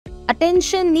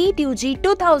Attention NEET UG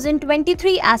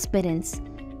 2023 aspirants.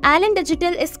 Allen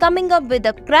Digital is coming up with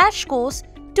a crash course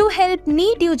to help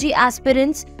NEET UG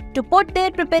aspirants to put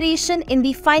their preparation in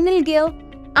the final gear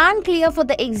and clear for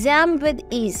the exam with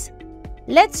ease.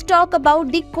 Let's talk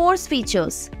about the course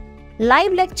features.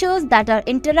 Live lectures that are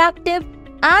interactive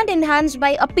and enhanced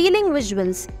by appealing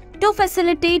visuals to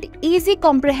facilitate easy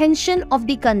comprehension of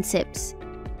the concepts.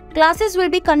 Classes will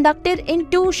be conducted in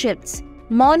 2 shifts,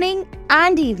 morning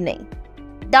and evening.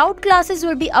 Doubt classes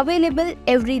will be available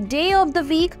every day of the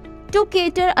week to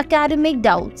cater academic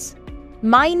doubts.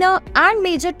 Minor and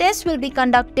major tests will be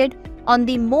conducted on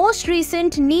the most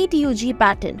recent NEET UG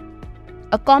pattern.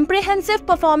 A comprehensive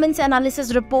performance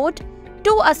analysis report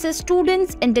to assist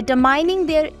students in determining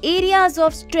their areas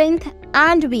of strength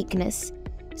and weakness.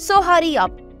 So hurry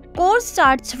up. Course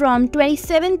starts from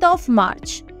 27th of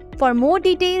March. For more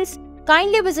details,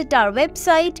 kindly visit our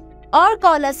website or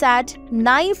call us at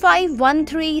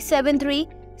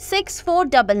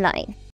 9513736499.